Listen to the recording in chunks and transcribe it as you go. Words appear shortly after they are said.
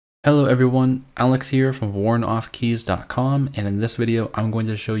Hello everyone, Alex here from warnoffkeys.com, and in this video I'm going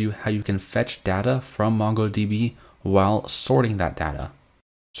to show you how you can fetch data from MongoDB while sorting that data.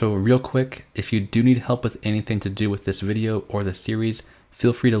 So real quick, if you do need help with anything to do with this video or the series,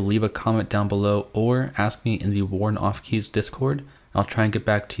 feel free to leave a comment down below or ask me in the Warn Off Keys Discord. I'll try and get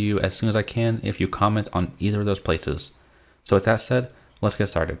back to you as soon as I can if you comment on either of those places. So with that said, let's get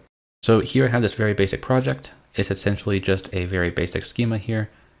started. So here I have this very basic project. It's essentially just a very basic schema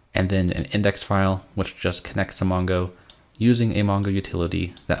here, and then an index file which just connects to Mongo using a Mongo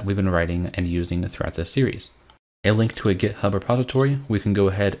utility that we've been writing and using throughout this series. A link to a GitHub repository, we can go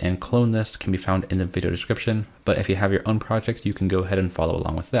ahead and clone this, can be found in the video description, but if you have your own project, you can go ahead and follow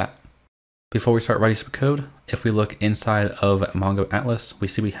along with that. Before we start writing some code, if we look inside of Mongo Atlas, we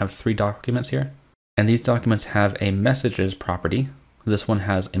see we have 3 documents here, and these documents have a messages property. This one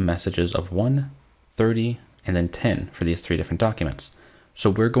has a messages of 1, 30, and then 10 for these 3 different documents. So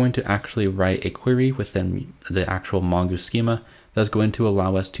we're going to actually write a query within the actual Mongo schema that's going to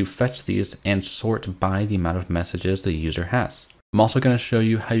allow us to fetch these and sort by the amount of messages the user has. I'm also going to show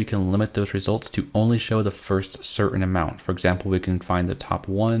you how you can limit those results to only show the first certain amount. For example, we can find the top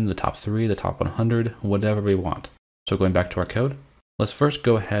 1, the top 3, the top 100, whatever we want. So going back to our code, let's first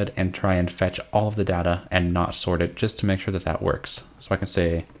go ahead and try and fetch all of the data and not sort it just to make sure that that works. So I can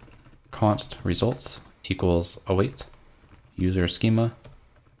say const results equals await user schema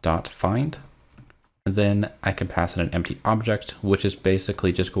dot find, and then I can pass in an empty object, which is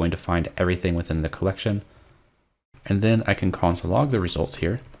basically just going to find everything within the collection. And then I can console log the results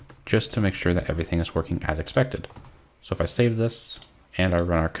here just to make sure that everything is working as expected. So if I save this and I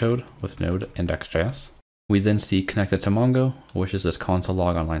run our code with node index.js, we then see connected to Mongo, which is this console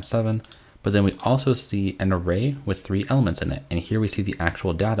log on line 7, but then we also see an array with 3 elements in it. And here we see the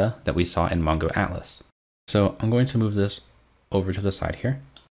actual data that we saw in Mongo Atlas. So I'm going to move this over to the side here.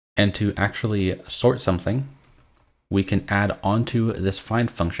 And to actually sort something, we can add onto this find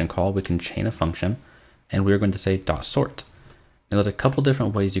function call, we can chain a function, and we're going to say .sort. Now there's a couple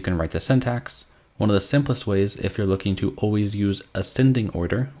different ways you can write the syntax. One of the simplest ways, if you're looking to always use ascending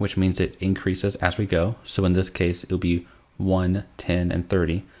order, which means it increases as we go. So in this case, it'll be 1, 10, and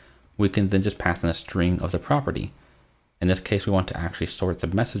 30. We can then just pass in a string of the property. In this case, we want to actually sort the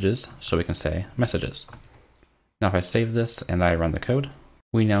messages, so we can say messages. Now if I save this and I run the code,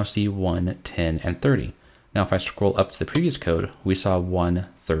 we now see 1, 10, and 30. Now if I scroll up to the previous code, we saw 1,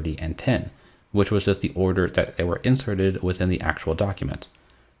 30, and 10, which was just the order that they were inserted within the actual document.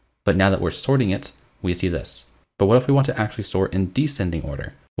 But now that we're sorting it, we see this. But what if we want to actually sort in descending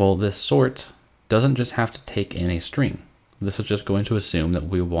order? Well, this sort doesn't just have to take in a string. This is just going to assume that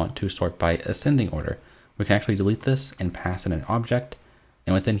we want to sort by ascending order. We can actually delete this and pass in an object.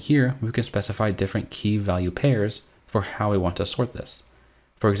 And within here, we can specify different key value pairs for how we want to sort this.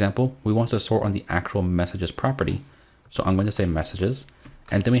 For example, we want to sort on the actual messages property. So I'm going to say messages,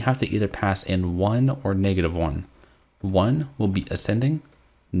 and then we have to either pass in 1 or -1. 1 will be ascending,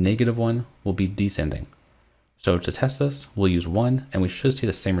 -1 will be descending. So to test this, we'll use 1, and we should see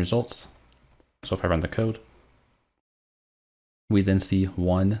the same results. So if I run the code, we then see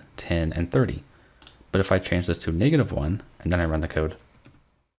 1, 10, and 30. But if I change this to -1, and then I run the code,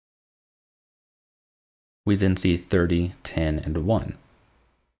 we then see 30, 10, and 1.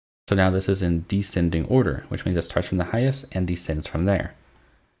 So now this is in descending order, which means it starts from the highest and descends from there.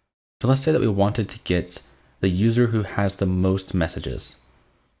 So let's say that we wanted to get the user who has the most messages.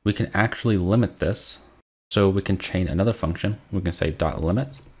 We can actually limit this. So we can chain another function. We can say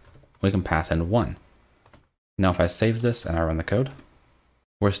 .limit. We can pass in 1. Now if I save this and I run the code,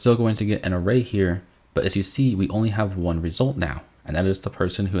 we're still going to get an array here, but as you see, we only have one result now, and that is the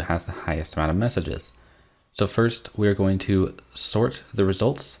person who has the highest amount of messages. So first, we are going to sort the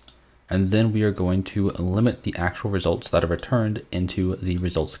results, and then we are going to limit the actual results that are returned into the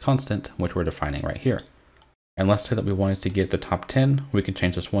results constant, which we're defining right here. And let's say that we wanted to get the top 10, we can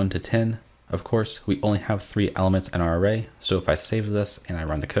change this 1 to 10. Of course, we only have 3 elements in our array, so if I save this and I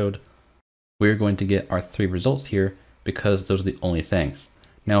run the code, we're going to get our 3 results here because those are the only things.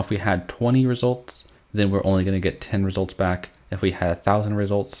 Now, if we had 20 results, then we're only going to get 10 results back. If we had 1,000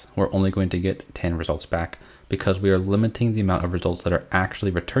 results, we're only going to get 10 results back, because we are limiting the amount of results that are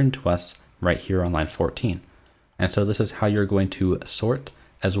actually returned to us right here on line 14. And so this is how you're going to sort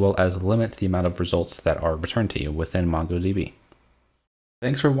as well as limit the amount of results that are returned to you within MongoDB.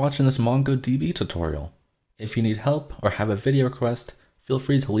 Thanks for watching this MongoDB tutorial. If you need help or have a video request, feel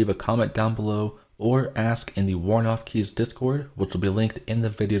free to leave a comment down below or ask in the Warn Off Keys Discord, which will be linked in the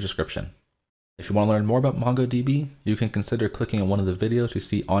video description. If you want to learn more about MongoDB, you can consider clicking on one of the videos you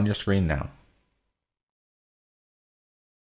see on your screen now.